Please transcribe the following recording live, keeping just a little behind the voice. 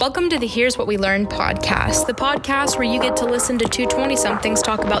Welcome to the Here's What We Learned podcast, the podcast where you get to listen to two 20-somethings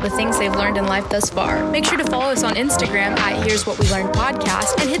talk about the things they've learned in life thus far. Make sure to follow us on Instagram at Here's What We Learned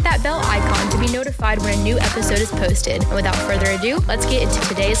podcast and hit that bell icon to be notified when a new episode is posted. And without further ado, let's get into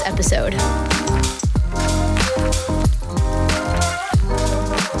today's episode.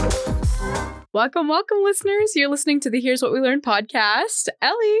 Welcome, listeners. You're listening to the Here's What We Learned podcast.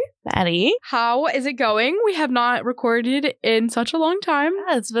 Ellie. Maddie. How is it going? We have not recorded in such a long time.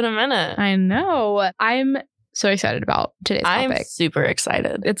 Yeah, it's been a minute. I know. I'm so excited about today's topic. I'm super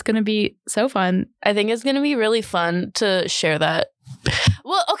excited. It's going to be so fun. I think it's going to be really fun to share that.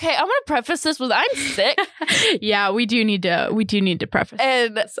 Well, okay, I want to preface this with I'm sick. Yeah, we do need to preface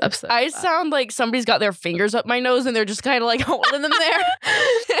and this episode. I sound like somebody's got their fingers up my nose and they're just kind of like holding them there.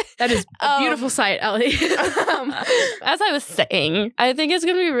 That is a beautiful sight, Ellie. As I was saying, I think it's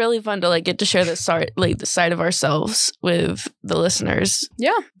going to be really fun to like get to share the side of ourselves with the listeners.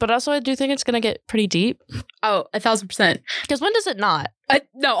 Yeah. But also I do think it's going to get pretty deep. Oh, 1,000%. Because when does it not?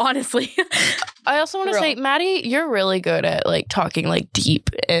 No, honestly. I also want to say, Maddie, you're really good at like talking like deep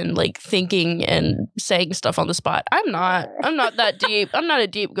and like thinking and saying stuff on the spot. I'm not that deep. I'm not a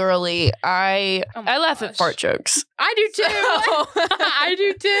deep girly. I laugh at fart jokes. I do too. I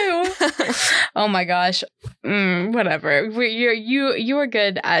do too. Oh my gosh. Whatever. You are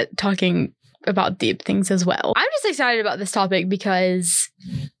good at talking about deep things as well. I'm just excited about this topic because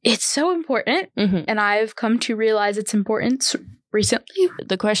it's so important, and I've come to realize its importance recently.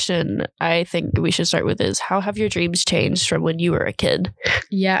 The question I think we should start with is, how have your dreams changed from when you were a kid?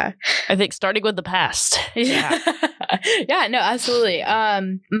 Yeah. I think starting with the past. Yeah. Yeah, no, absolutely.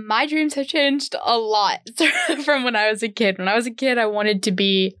 My dreams have changed a lot from when I was a kid. When I was a kid, I wanted to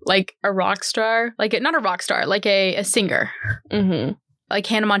be like a rock star. Not a rock star, like a singer. Mm-hmm. Like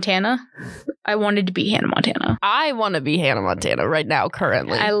Hannah Montana. I wanted to be Hannah Montana. I want to be Hannah Montana right now,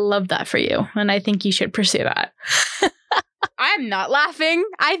 currently. I love that for you. And I think you should pursue that. I'm not laughing.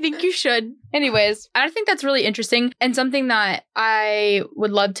 I think you should. Anyways, I think that's really interesting and something that I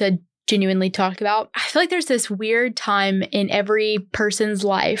would love to genuinely talk about. I feel like there's this weird time in every person's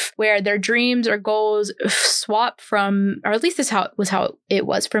life where their dreams or goals swap from, or at least this was how it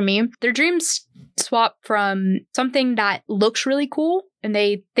was for me. Their dreams swap from something that looks really cool and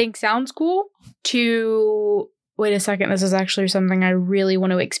they think sounds cool to, wait a second, this is actually something I really want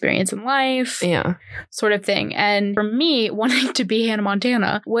to experience in life. Yeah. Sort of thing. And for me, wanting to be Hannah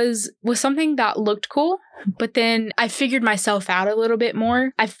Montana was something that looked cool. But then I figured myself out a little bit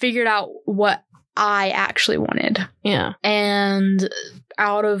more. I figured out what I actually wanted. Yeah. And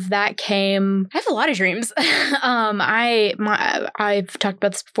out of that came, I have a lot of dreams. I've talked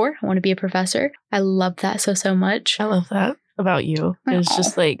about this before. I want to be a professor. I love that so much. I love that about you. It's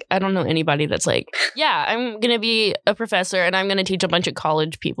just like, I don't know anybody that's like, yeah, I'm going to be a professor and I'm going to teach a bunch of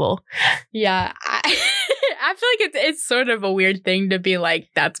college people. Yeah. I feel like it's sort of a weird thing to be like,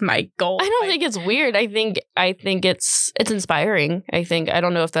 that's my goal. I don't think it's weird. I think it's inspiring. I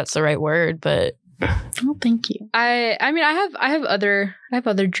don't know if that's the right word, but well, thank you. I mean, I have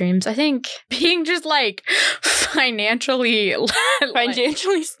other dreams. I think being just like financially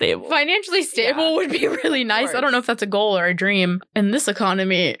stable. Financially stable would be really nice. I don't know if that's a goal or a dream. In this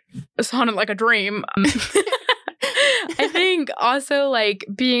economy, it sounded like a dream. I think also like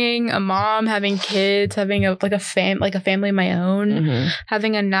being a mom, having kids, having a family of my own,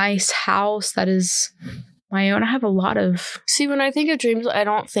 having a nice house that is my own. I have a lot of... See, when I think of dreams, I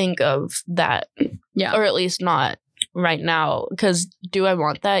don't think of that. Yeah. Or at least not right now. Because do I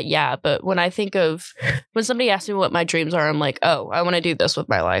want that? Yeah. But when I think of... When somebody asks me what my dreams are, I'm like, oh, I want to do this with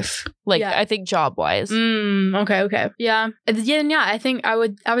my life. Like, yeah. I think job-wise. Okay. Yeah. Yeah, I think I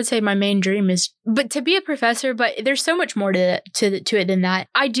would say my main dream is... But to be a professor, but there's so much more to it than that.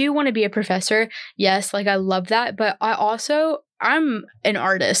 I do want to be a professor. Yes, like I love that. But I'm an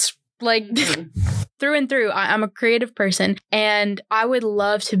artist. Like... Through and through, I'm a creative person, and I would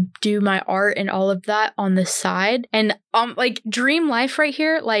love to do my art and all of that on the side. And like dream life right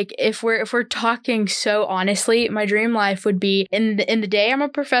here, like if we're talking so honestly, my dream life would be in the day I'm a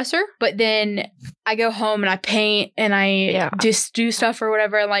professor, but then I go home and I paint and I just do stuff or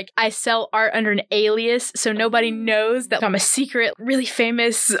whatever. And like I sell art under an alias, so nobody knows that I'm a secret, really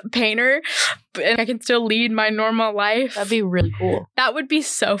famous painter. And I can still lead my normal life. That'd be really cool. That would be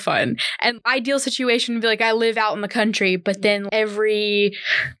so fun. And ideal situation would be like I live out in the country, but then every,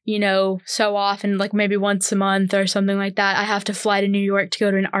 so often, like maybe once a month or something like that, I have to fly to New York to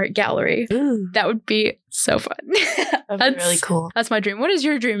go to an art gallery. Ooh. That would be so fun. That'd be really cool. That's my dream. What is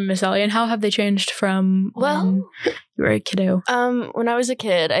your dream, Miss Ellie, and how have they changed from when you were a kiddo? When I was a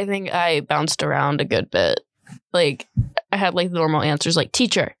kid, I think I bounced around a good bit. Like, I had like the normal answers like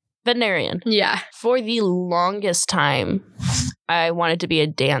teacher, veterinarian. Yeah. For the longest time, I wanted to be a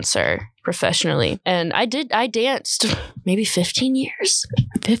dancer professionally. And I danced maybe 15 years.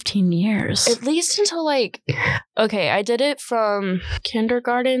 15 years. At least until like, okay, I did it from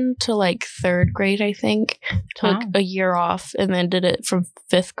kindergarten to like 3rd grade, I think. Took a year off and then did it from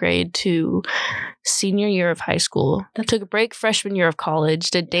 5th grade to senior year of high school. Took a break freshman year of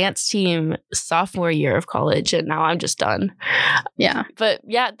college, did dance team sophomore year of college, and now I'm just done. Yeah. But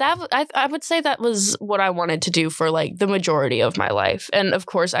yeah, I would say that was what I wanted to do for like the majority of my life. And of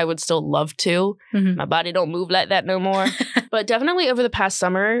course, I would still love to. Mm-hmm. My body don't move like that no more. But definitely over the past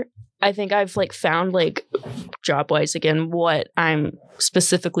summer, I think I've like found like job-wise again what I'm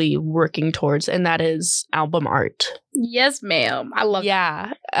specifically working towards, and that is album art. Yes, ma'am. I love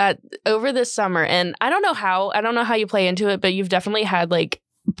that. Over this summer, and I don't know how you play into it, but you've definitely had like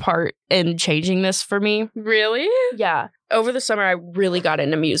part in changing this for me. Really? Yeah. Over the summer, I really got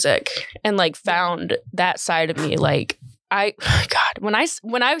into music and like found that side of me. Like when I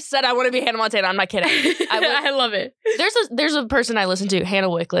said I want to be Hannah Montana, I'm not kidding. I love it. There's a person I listen to, Hannah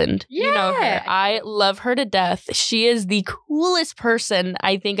Wickland. Yeah. You know her. I love her to death. She is the coolest person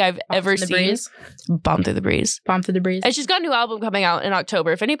I think I've ever seen. Bomb Through the Breeze. Bomb Through the Breeze. And she's got a new album coming out in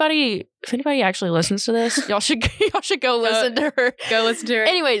October. If anybody actually listens to this, y'all should go listen to her. Go listen to her.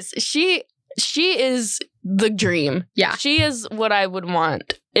 Anyways, she is the dream. Yeah. She is what I would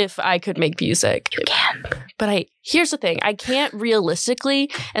want if I could make music. You can. But here's the thing. I can't realistically.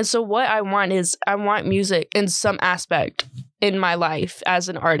 And so what I want is I want music in some aspect in my life as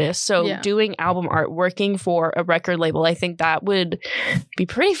an artist. So doing album art, working for a record label, I think that would be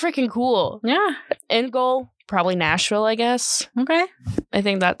pretty freaking cool. Yeah. End goal, probably Nashville, I guess. Okay. I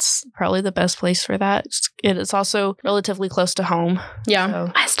think that's probably the best place for that. It's also relatively close to home. Yeah.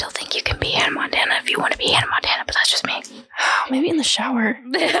 So. I still think you can be Hannah Montana if you want to be Hannah Montana, but that's just me. Maybe in the shower.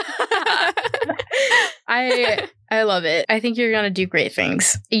 I love it. I think you're gonna do great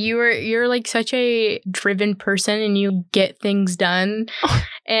things. You're like such a driven person and you get things done.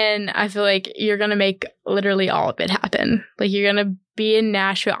 And I feel like you're gonna make literally all of it happen. Like you're gonna be in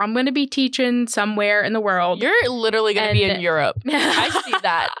Nashville. I'm gonna be teaching somewhere in the world. You're literally gonna be in Europe. I see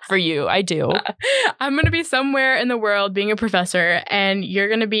that for you. I do. I'm gonna be somewhere in the world being a professor, and you're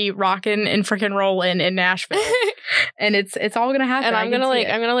gonna be rocking and freaking rolling in Nashville. And it's all gonna happen. And I'm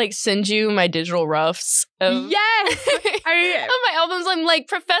gonna send you my digital roughs. Yes. Of my albums, I'm like,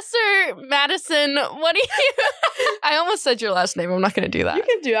 Professor Madison, what do you... I almost said your last name. I'm not gonna do that. You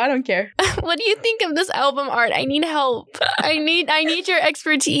can do it. I don't care. What do you think of this album art? I need help. I need your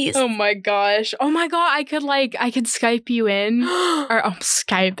expertise. Oh my gosh. Oh my god. I could Skype you in. Or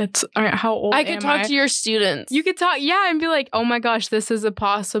Skype. That's how old I could talk to your students. You could talk, and be like, oh my gosh, this is a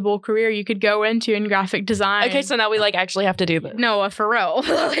possible career you could go into in graphic design. Okay, so now we like actually have to do this. No, for real.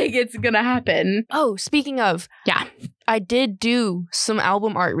 Like it's gonna happen. Oh, speaking of, I did do some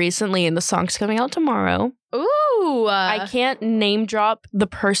album art recently, and the song's coming out tomorrow. Ooh. I can't name drop the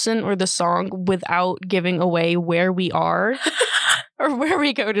person or the song without giving away where we are or where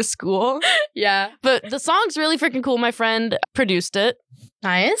we go to school. Yeah. But the song's really freaking cool. My friend produced it.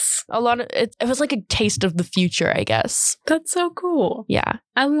 Nice. A lot of it was like a taste of the future, I guess. That's so cool. Yeah.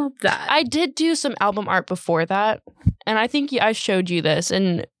 I love that. I did do some album art before that, and I think I showed you this,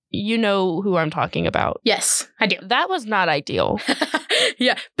 and you know who I'm talking about. Yes, I do. That was not ideal.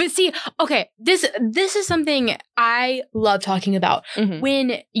 Yeah. But see, okay, this is something I love talking about. Mm-hmm.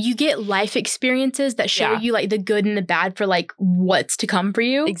 When you get life experiences that show you like the good and the bad for like what's to come for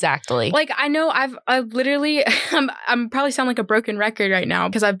you. Exactly. Like I know I've literally I'm probably sound like a broken record right now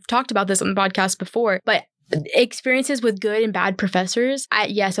because I've talked about this on the podcast before, but experiences with good and bad professors.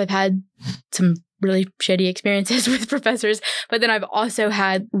 I've had some really shitty experiences with professors, but then I've also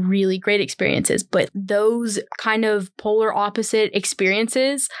had really great experiences. But those kind of polar opposite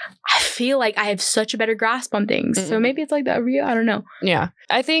experiences, I feel like I have such a better grasp on things. Mm-hmm. So maybe it's like that for you. I don't know. Yeah.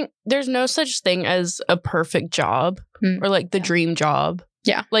 I think there's no such thing as a perfect job or like the dream job.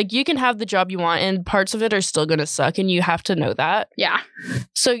 Yeah. Like you can have the job you want and parts of it are still going to suck and you have to know that. Yeah.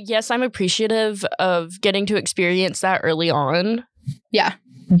 So yes, I'm appreciative of getting to experience that early on. Yeah.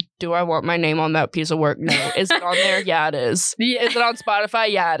 Do I want my name on that piece of work? No. Is it on there? Yeah, it is. Yeah. Is it on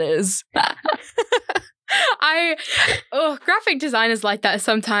Spotify? Yeah, it is. Graphic design is like that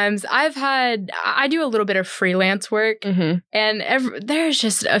sometimes. I do a little bit of freelance work, and there's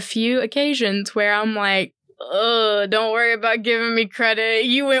just a few occasions where I'm like, don't worry about giving me credit.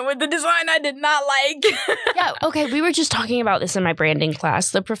 You went with the design I did not like. Yeah, okay, we were just talking about this in my branding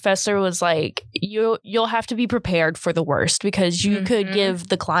class. The professor was like, you'll have to be prepared for the worst because you could give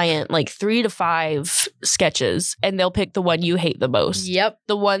the client like 3 to 5 sketches and they'll pick the one you hate the most. Yep.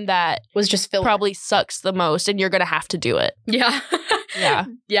 The one that was just filled. Probably sucks the most and you're going to have to do it. Yeah. Yeah.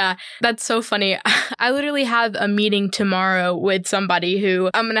 Yeah. That's so funny. I literally have a meeting tomorrow with somebody who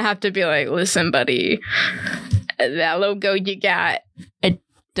I'm going to have to be like, listen, buddy, that logo you got, It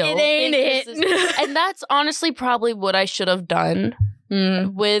ain't it. And that's honestly probably what I should have done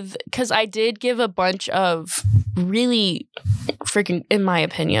because I did give a bunch of really freaking, in my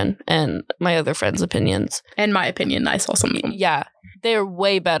opinion, and my other friends' opinions. In my opinion, I saw some of them. Yeah. They're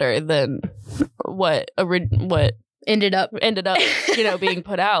way better than what ended up, being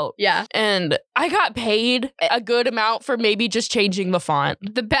put out. Yeah. And I got paid a good amount for maybe just changing the font.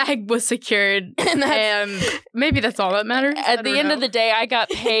 The bag was secured. And maybe that's all that matters. At the end of the day, I got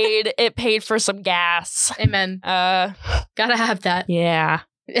paid. It paid for some gas. Amen. Gotta have that. Yeah.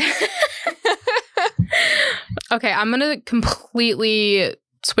 Okay, I'm gonna completely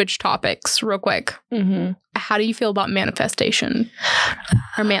switch topics real quick. Mm-hmm. How do you feel about manifestation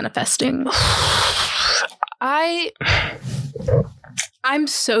or manifesting? I'm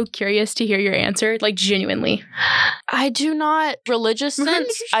so curious to hear your answer, like genuinely. I do not, religious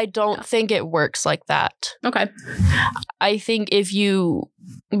sense, I don't think it works like that. Okay. I think if you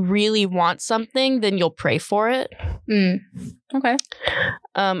really want something, then you'll pray for it. Okay.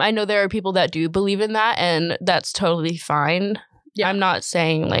 I know there are people that do believe in that, and that's totally fine. Yeah. I'm not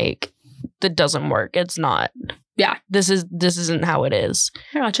saying like that doesn't work. It's not. Yeah. This isn't how it is.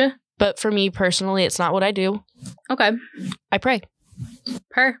 I gotcha. But for me personally, it's not what I do. Okay. I pray.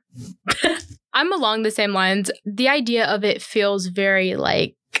 I'm along the same lines. The idea of it feels very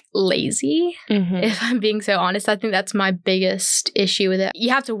like lazy, if I'm being so honest. I think that's my biggest issue with it. You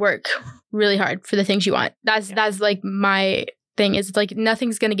have to work really hard for the things you want. That's like my thing is like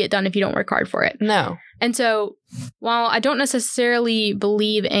nothing's going to get done if you don't work hard for it. No. And so while I don't necessarily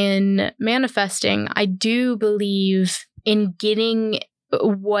believe in manifesting, I do believe in getting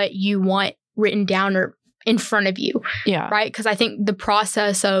what you want written down or in front of you. Yeah. Right? Because I think the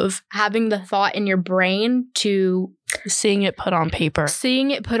process of having the thought in your brain to seeing it put on paper,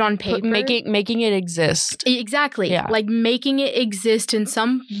 making it exist. Exactly. Yeah. Like making it exist in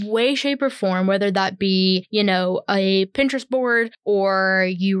some way, shape, or form, whether that be, a Pinterest board or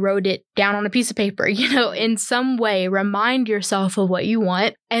you wrote it down on a piece of paper, in some way, remind yourself of what you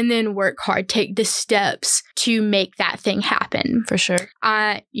want and then work hard, take the steps to make that thing happen. For sure.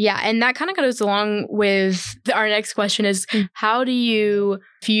 Yeah. And that kind of goes along with our next question is how do you,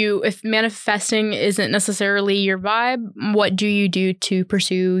 if manifesting isn't necessarily your vibe, what do you do to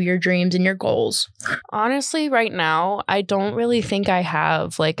pursue your dreams and your goals? Honestly, right now, I don't really think I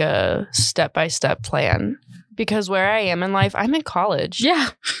have like a step-by-step plan because where I am in life, I'm in college. Yeah.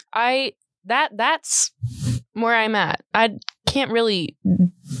 That's where I'm at. I can't really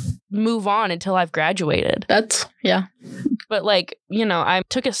move on until I've graduated. Yeah. But like, I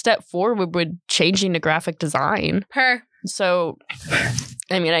took a step forward with changing to graphic design. So,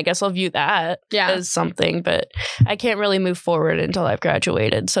 I mean, I guess I'll view that as something, but I can't really move forward until I've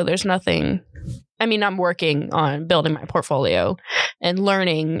graduated. So there's nothing. I mean, I'm working on building my portfolio and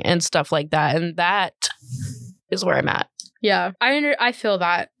learning and stuff like that. And that is where I'm at. Yeah. I feel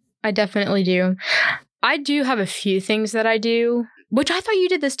that. I definitely do. I do have a few things that I do, which I thought you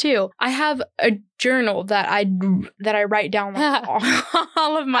did this too. I have a journal that I write down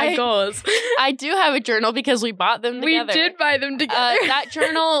all of my goals. I do have a journal because we bought them together. We did buy them together. That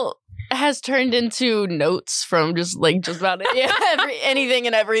journal has turned into notes from just about anything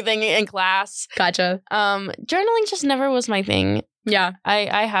and everything in class. Gotcha. Journaling just never was my thing. Yeah.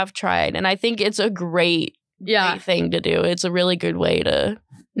 I have tried, and I think it's a great thing to do. It's a really good way to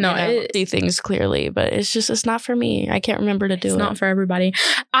see things clearly, but it's not for me. I can't remember to do it. It's not for everybody.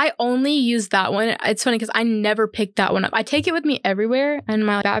 I only use that one. It's funny because I never pick that one up. I take it with me everywhere in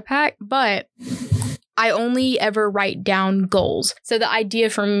my backpack, but I only ever write down goals. So the idea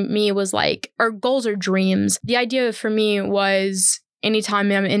for me was or goals or dreams. The idea for me was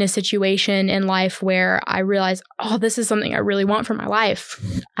anytime I'm in a situation in life where I realize, this is something I really want for my life,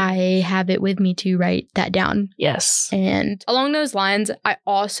 I have it with me to write that down. Yes. And along those lines, I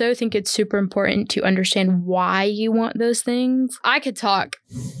also think it's super important to understand why you want those things. I could talk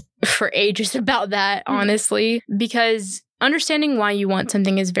for ages about that, honestly, because understanding why you want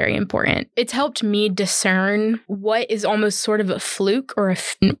something is very important. It's helped me discern what is almost sort of a fluke or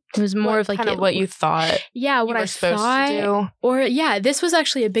it was more of like kind of what you thought. Yeah, what I thought. To do. Or this was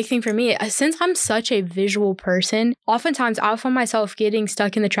actually a big thing for me. Since I'm such a visual person, oftentimes I'll find myself getting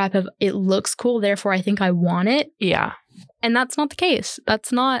stuck in the trap of it looks cool, therefore I think I want it. Yeah. And that's not the case.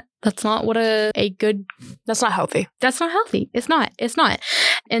 That's not what a good... That's not healthy. That's not healthy. It's not.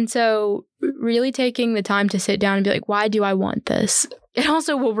 And so really taking the time to sit down and be like, why do I want this? It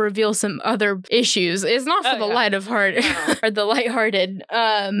also will reveal some other issues. It's not for the light of heart or the lighthearted.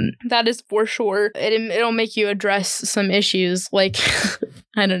 That is for sure. It'll make you address some issues. Like,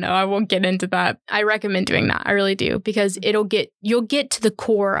 I don't know. I won't get into that. I recommend doing that. I really do, because you'll get to the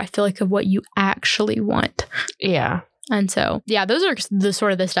core, I feel like, of what you actually want. Yeah. And so, those are the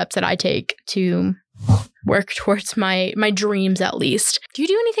sort of the steps that I take to work towards my dreams, at least. Do you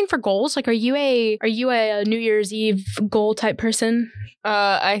do anything for goals? Like, are you a New Year's Eve goal type person?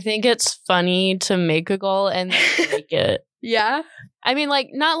 I think it's funny to make a goal and make it. Yeah. I mean,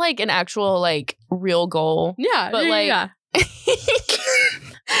 like, not like an actual, like, real goal. Yeah. But like,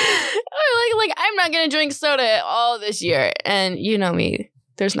 like I'm not gonna drink soda all this year, and you know me.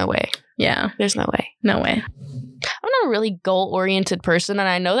 There's no way. Yeah. There's no way. No way. I'm not a really goal-oriented person, and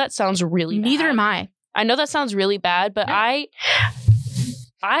I know that sounds really bad. Neither am I. I know that sounds really bad, but I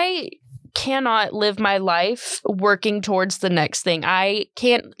cannot live my life working towards the next thing. I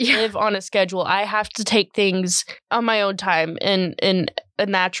can't live on a schedule. I have to take things on my own time in a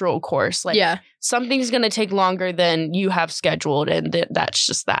natural course. Like, something's going to take longer than you have scheduled, and that's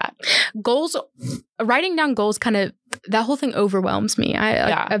just that. Goals, writing down goals, kind of, that whole thing overwhelms me.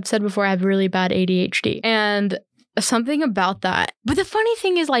 I've said before, I have really bad ADHD, and something about that. But the funny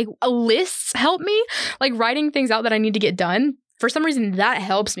thing is, like, lists help me. Like, writing things out that I need to get done. For some reason, that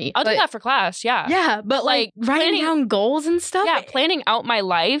helps me. I'll do that for class, yeah. Yeah, but like writing down goals and stuff. Yeah, planning out my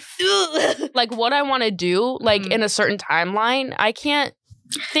life, like what I want to do, like in a certain timeline. I can't.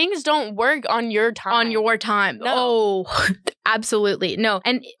 Things don't work on your time. On your time. No. Oh, absolutely. No.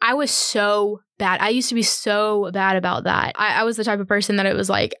 And I was so bad. I used to be so bad about that. I was the type of person that it was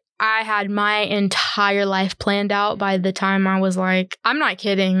like, I had my entire life planned out by the time I was like, I'm not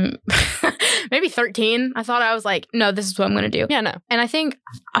kidding, maybe 13. I thought I was like, no, this is what I'm going to do. Yeah, no. And I think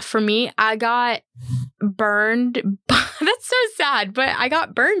for me, I got burned. That's so sad, but I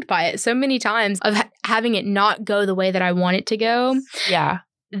got burned by it so many times of having it not go the way that I want it to go. Yeah.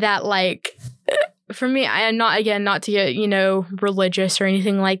 That like... For me, not to get, religious or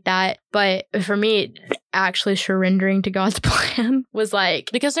anything like that, but for me, actually surrendering to God's plan was like...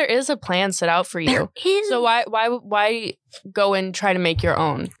 Because there is a plan set out for you. There is. So why go and try to make your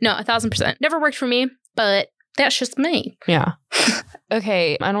own? No, 1,000%. Never worked for me, but that's just me. Yeah.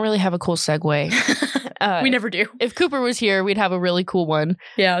 Okay, I don't really have a cool segue. We never do. If Cooper was here, we'd have a really cool one.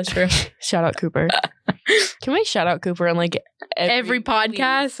 Yeah, that's true. Shout out Cooper. Can we shout out Cooper on like every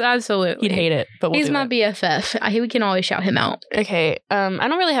podcast? Please? Absolutely. He'd hate it, but he's my BFF. We can always shout him out. Okay. I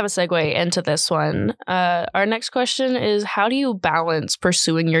don't really have a segue into this one. Our next question is, how do you balance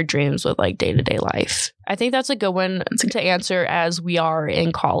pursuing your dreams with like day-to-day life? I think that's a good one to answer, as we are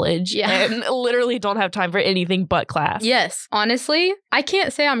in college and literally don't have time for anything but class. Yes. Honestly, I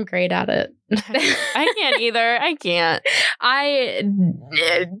can't say I'm great at it. I can't either. I can't.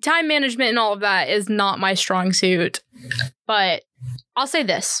 Time management and all of that is not my strong suit. But I'll say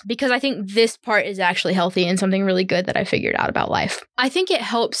this, because I think this part is actually healthy and something really good that I figured out about life. I think it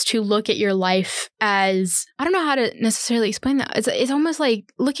helps to look at your life as, I don't know how to necessarily explain that. It's almost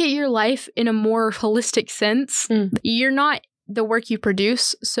like look at your life in a more holistic sense. You're not the work you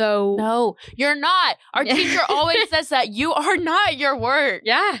produce. So no, you're not. Our teacher always says that you are not your work.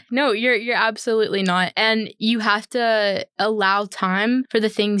 Yeah, no, you're absolutely not. And you have to allow time for the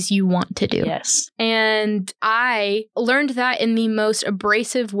things you want to do. Yes. And I learned that in the most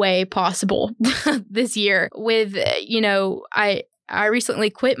abrasive way possible this year with, I recently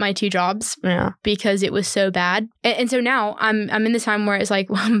quit my 2 jobs because it was so bad. And so now I'm in this time where it's like,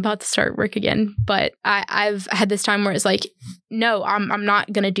 well, I'm about to start work again. But I've had this time where it's like, no, I'm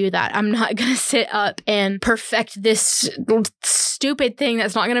not going to do that. I'm not going to sit up and perfect this stupid thing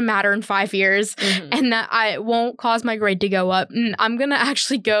that's not going to matter in 5 years and that I won't cause my grade to go up. I'm going to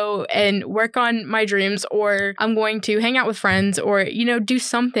actually go and work on my dreams, or I'm going to hang out with friends, or, do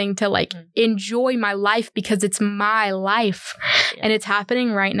something to like enjoy my life, because it's my life and it's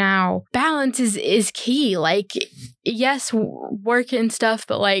happening right now. Balance is key. Like, yes, work and stuff,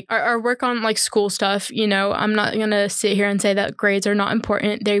 but like, or work on like school stuff. You know, I'm not going to sit here and say that grades are not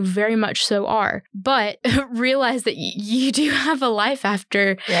important. They very much so are. But realize that you do have a life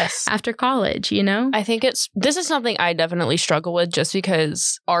after college, you know? I think this is something I definitely struggle with just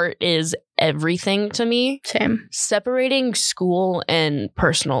because art is everything to me. Same. Separating school and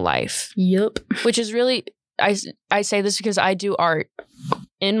personal life. Yep. Which is really, I say this because I do art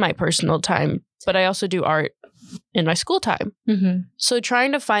in my personal time, but I also do art in my school time. Mm-hmm. So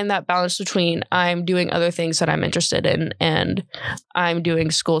trying to find that balance between I'm doing other things that I'm interested in and I'm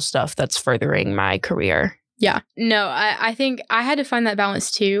doing school stuff that's furthering my career. Yeah. No, I think I had to find that balance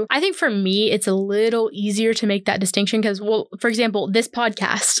too. I think for me, it's a little easier to make that distinction because, well, for example, this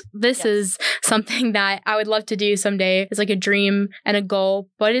podcast, this is something that I would love to do someday. It's like a dream and a goal,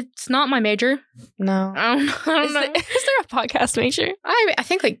 but it's not my major. No. I don't know. Is there a podcast major? I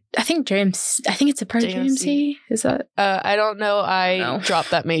think JMC, I think it's a part of JMC. Is that? I don't know. I dropped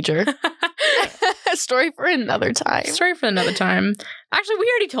that major. Story for another time. Actually,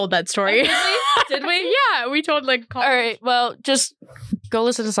 we already told that story. Did we? Yeah, we told like college. All right, well, just go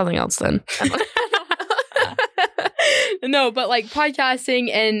listen to something else then. No, but like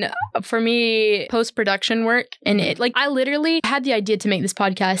podcasting and for me, post-production work. And it like I literally had the idea to make this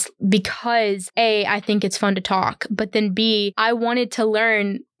podcast because A, I think it's fun to talk, but then B, I wanted to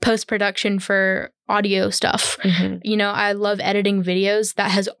learn post-production for audio stuff. Mm-hmm. You know, I love editing videos.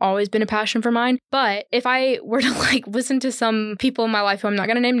 That has always been a passion for mine. But if I were to like listen to some people in my life who I'm not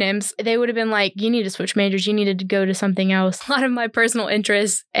going to name names, they would have been like, you need to switch majors. You needed to go to something else. A lot of my personal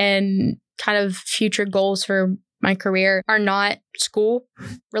interests and kind of future goals for my career are not school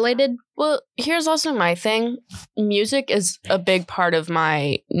related. Well, here's also my thing. Music is a big part of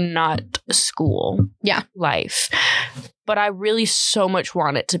my not school life. But I really so much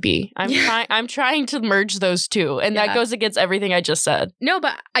want it to be. I'm trying to merge those two. And that goes against everything I just said. No,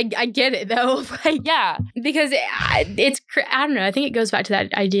 but I get it though. Like, yeah. Because it's, I don't know. I think it goes back to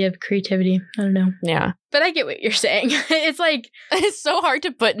that idea of creativity. I don't know. Yeah. But I get what you're saying. It's like. It's so hard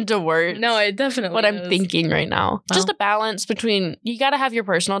to put into words. No, it definitely what I'm thinking right now. Well. Just a balance between, you got to have your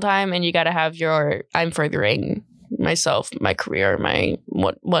personal time and you got to have your, I'm furthering myself, my career, my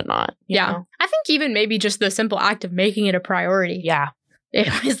whatnot. You know? I think even maybe just the simple act of making it a priority. Yeah.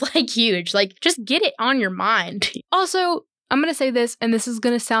 It was like huge. Like just get it on your mind. Also, I'm going to say this, and this is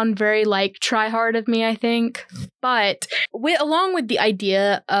going to sound very like try hard of me, I think. But along with the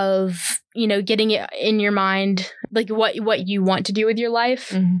idea of, you know, getting it in your mind, like what you want to do with your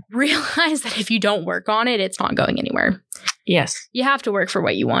life, realize that if you don't work on it, it's not going anywhere. Yes. You have to work for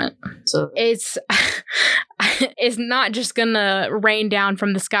what you want. So it's not just gonna rain down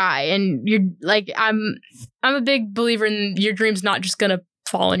from the sky. And you're like, I'm a big believer in your dreams not just gonna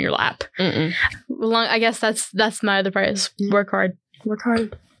fall in your lap. I guess that's my other part is work hard,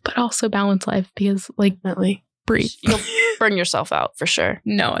 but also balance life because like breathe. You'll burn yourself out for sure.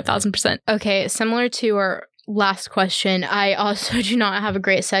 No, 1,000%. Okay, similar to our last question, I also do not have a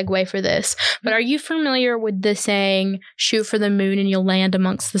great segue for this, but are you familiar with the saying, shoot for the moon and you'll land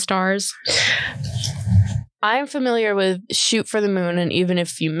amongst the stars? I'm familiar with shoot for the moon and even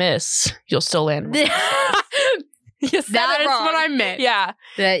if you miss, you'll still land. Yes, that is what I meant. Yeah.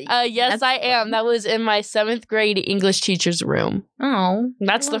 Yes, I am. That was in my 7th grade English teacher's room. Oh.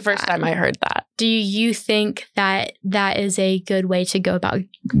 That's the first time I heard that. Do you think that that is a good way to go about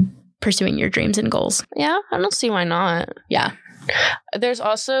pursuing your dreams and goals? Yeah, I don't see why not. Yeah. There's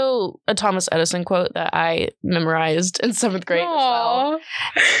also a Thomas Edison quote that I memorized in 7th grade as well.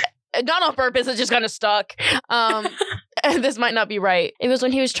 Not on purpose, it just kind of stuck. And this might not be right. It was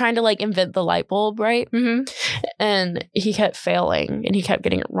when he was trying to like invent the light bulb, right? Mm-hmm. And he kept failing and he kept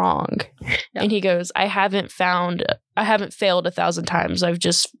getting it wrong. Yep. And he goes, I haven't failed 1,000 times. I've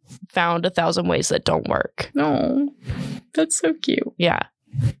just found 1,000 ways that don't work. No, that's so cute. Yeah.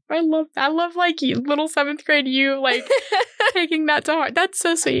 I love like you, little 7th grade you like taking that to heart. That's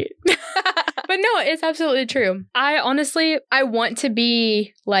so sweet. But no, it's absolutely true. I want to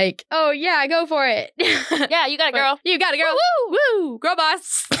be like, oh yeah, go for it. Yeah, you got it, girl. You got it, girl. Woo, woo, girl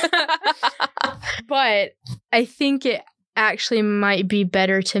boss. But I think it actually might be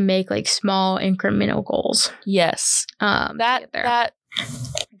better to make like small incremental goals. Yes. That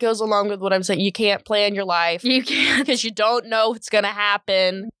goes along with what I'm saying. You can't plan your life. You can't. Because you don't know what's going to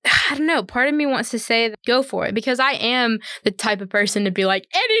happen. I don't know. Part of me wants to say go for it because I am the type of person to be like,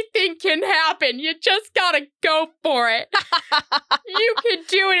 anything can happen. You just got to go for it. You can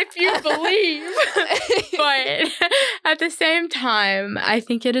do it if you believe. But at the same time, I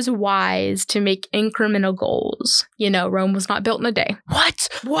think it is wise to make incremental goals. Rome was not built in a day. What?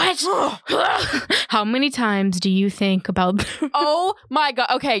 How many times do you think about... Oh my God.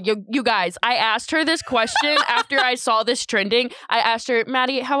 Okay, you guys, I asked her this question after I saw this trending. I asked her,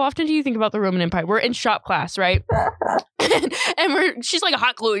 Maddie, how often do you think about the Roman Empire? We're in shop class, right? and she's like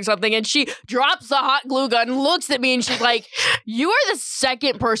hot gluing something, and she drops the hot glue gun, looks at me, and she's like, you are the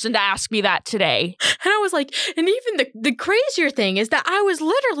second person to ask me that today. And I was like, and even the crazier thing is that I was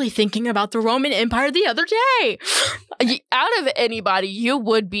literally thinking about the Roman Empire the other day. Out of anybody, you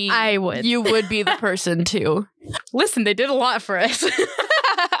would be. I would. You would be the person too. Listen, they did a lot for us.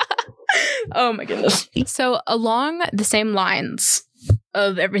 Oh my goodness. So along the same lines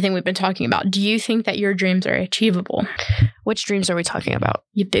of everything we've been talking about, do you think that your dreams are achievable? Which dreams are we talking about?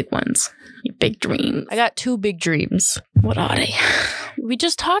 Your big ones. Your big dreams. I got 2 big dreams. What are they? We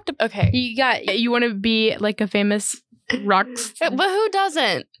just talked about... Okay. You want to be like a famous rock star? But who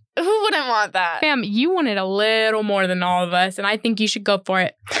doesn't? Who wouldn't want that? Fam, you wanted a little more than all of us, and I think you should go for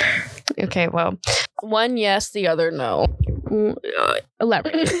it. Okay, well, one yes, the other no.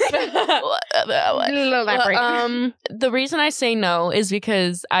 Elaborate. The reason I say no is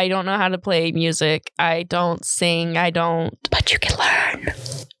because I don't know how to play music. I don't sing. But you can learn.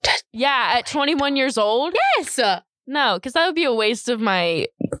 Yeah, at 21 years old? Yes. No, because that would be a waste of my,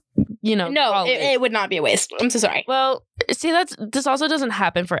 No, it would not be a waste. I'm so sorry. Well, see, this also doesn't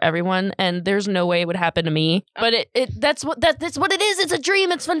happen for everyone, and there's no way it would happen to me. But that's what it is. It's a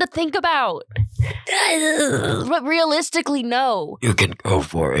dream. It's fun to think about. But realistically, no. You can go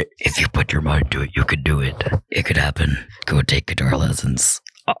for it. If you put your mind to it, you could do it. It could happen. Go take guitar lessons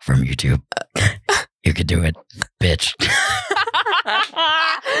from YouTube. You could do it, bitch.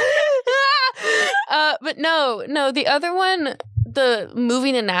 But no, the other one, the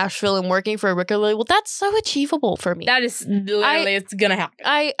moving to Nashville and working for a record label, that's so achievable for me. That is literally, it's gonna happen.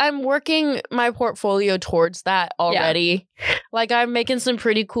 I'm working my portfolio towards that already. Yeah. Like, I'm making some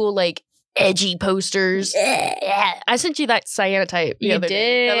pretty cool, like, edgy posters. Yeah. I sent you that cyanotype the other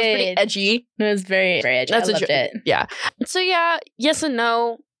day. That was pretty edgy. It was very, very edgy. I loved it. Yeah. So yeah, yes and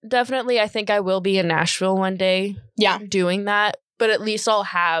no. Definitely, I think I will be in Nashville one day. Yeah. Doing that. But at least I'll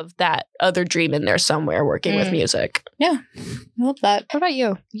have that other dream in there somewhere working with music. Yeah. I love that. What about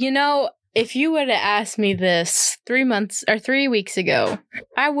you? If you would have asked me this 3 weeks ago,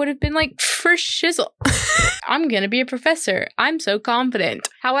 I would have been like, for shizzle. I'm going to be a professor. I'm so confident.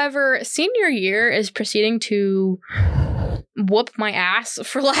 However, senior year is proceeding to whoop my ass,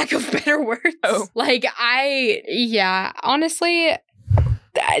 for lack of better words. Oh. Honestly,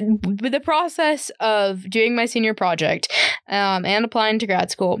 the process of doing my senior project and applying to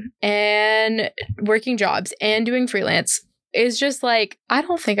grad school and working jobs and doing freelance is just like, I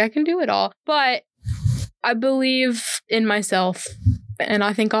don't think I can do it all. But I believe in myself, and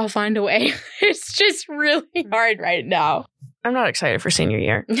I think I'll find a way. It's just really hard right now. I'm not excited for senior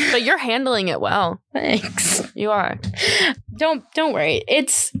year, but you're handling it well. Thanks. You are. Don't worry.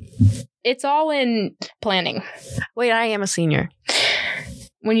 It's all in planning. Wait, I am a senior.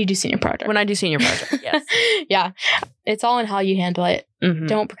 When you do senior project. When I do senior project, yes. Yeah. It's all in how you handle it. Mm-hmm.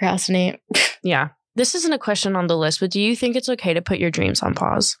 Don't procrastinate. Yeah. This isn't a question on the list, but do you think it's okay to put your dreams on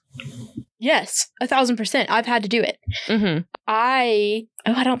pause? Yes, 1,000%. I've had to do it. Mm-hmm. I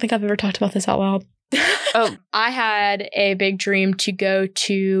don't think I've ever talked about this out loud. Oh, I had a big dream to go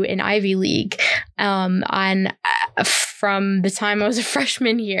to an Ivy League. From the time I was a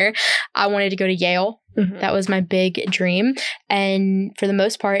freshman here, I wanted to go to Yale. Mm-hmm. That was my big dream. And for the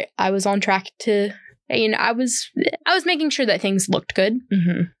most part, I was on track to, I was making sure that things looked good.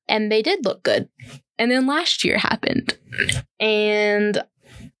 Mm-hmm. And they did look good. And then last year happened. And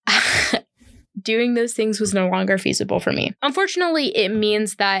doing those things was no longer feasible for me. Unfortunately, it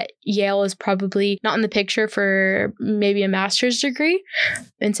means that Yale is probably not in the picture for maybe a master's degree.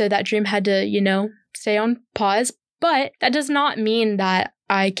 And so that dream had to, stay on pause. But that does not mean that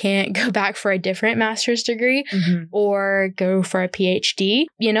I can't go back for a different master's degree or go for a PhD,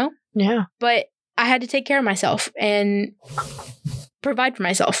 Yeah. But I had to take care of myself and provide for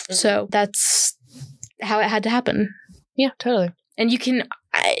myself. So that's how it had to happen. Yeah, totally. And you can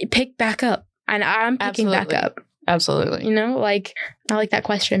pick back up. And I'm picking back up. Absolutely. I like that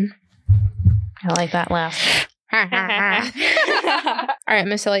question. I like that laugh. All right,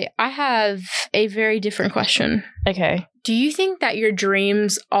 Miss Ellie, I have a very different question. Okay. Do you think that your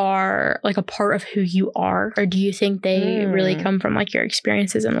dreams are like a part of who you are? Or do you think they really come from like your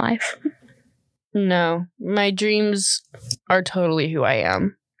experiences in life? No, my dreams are totally who I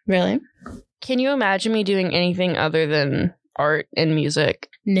am. Really? Can you imagine me doing anything other than art and music?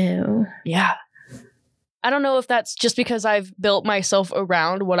 No. Yeah. I don't know if that's just because I've built myself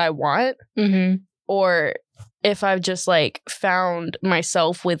around what I want, or if I've just like found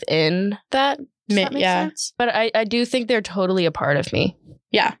myself within that. Does that make sense? But I do think they're totally a part of me.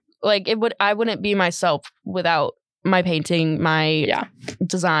 Yeah. Like I wouldn't be myself without my painting, my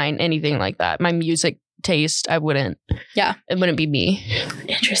design, anything like that. My music taste, I wouldn't. Yeah. It wouldn't be me.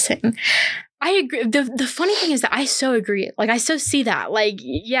 Interesting. I agree. The funny thing is that I so agree. Like, I so see that. Like,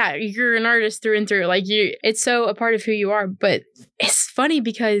 yeah, you're an artist through and through. Like, it's so a part of who you are. But it's funny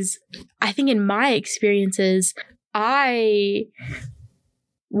because I think in my experiences, I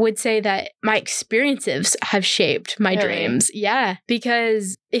would say that my experiences have shaped my dreams. Yeah.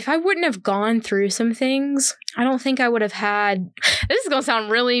 Because if I wouldn't have gone through some things, I don't think I would have had... This is going to sound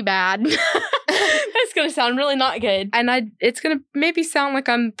really bad. It's going to sound really not good. And it's going to maybe sound like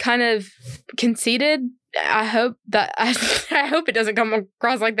I'm kind of conceited. I hope that... I hope it doesn't come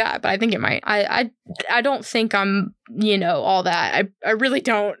across like that, but I think it might. I don't think I'm, all that. I really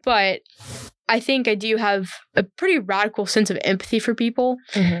don't. But... I think I do have a pretty radical sense of empathy for people,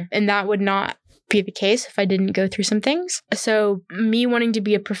 and that would not be the case if I didn't go through some things. So me wanting to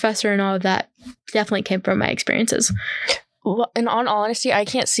be a professor and all of that definitely came from my experiences. Well, in all honesty, I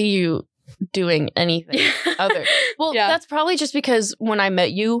can't see you doing anything other. Well, that's probably just because when I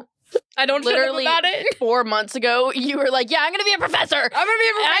met you, I don't literally about it. 4 months ago, you were like, "Yeah, I'm gonna be a professor.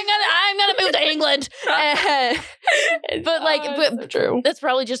 I'm gonna move to England." But so true. That's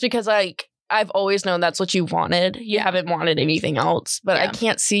probably just because I've always known that's what you wanted. You haven't wanted anything else. But I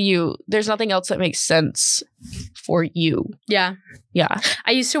can't see you. There's nothing else that makes sense for you. Yeah. Yeah.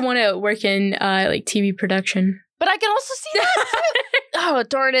 I used to want to work in TV production. But I can also see that too. Oh,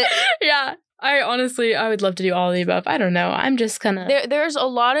 darn it. Yeah. I would love to do all of the above. I don't know. I'm just kind of... There's a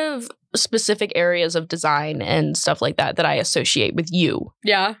lot of specific areas of design and stuff like that I associate with you.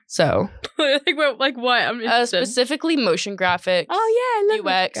 Yeah. So... like what? I'm interested. Specifically motion graphics. Oh, yeah. I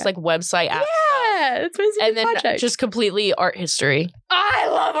love UX, like website apps. Yeah. That's my and then project. Just completely art history. I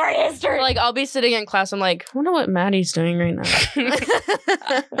love art history. Like, I'll be sitting in class, I'm like, I wonder what Maddie's doing right now.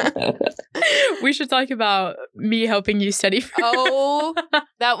 We should talk about me helping you study. Oh,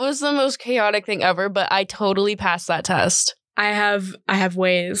 that was the most chaotic thing ever, but I totally passed that test. I have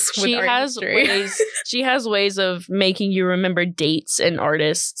ways with art history. She has ways of making you remember dates and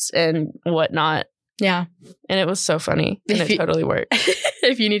artists and whatnot. Yeah. And it was so funny. And it totally worked.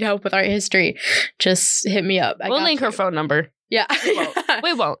 If you need help with art history, just hit me up. We'll link her phone number. Yeah.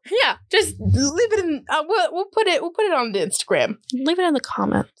 We won't. Yeah. Just leave it in we'll put it on the Instagram. Leave it in the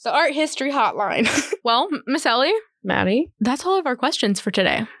comments. The art history hotline. Well, Miss Ellie, Maddie, that's all of our questions for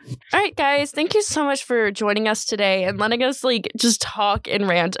today. All right, guys. Thank you so much for joining us today and letting us just talk and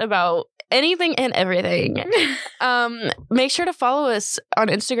rant about anything and everything. Make sure to follow us on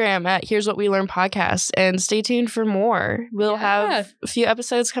Instagram at Here's What We Learn Podcast and stay tuned for more. We'll have a few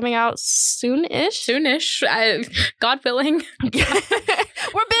episodes coming out soon-ish. God willing.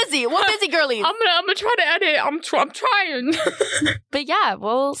 We're busy. We're busy girlies. I'm gonna try to edit. I'm trying. But yeah,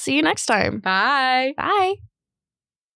 we'll see you next time. Bye. Bye.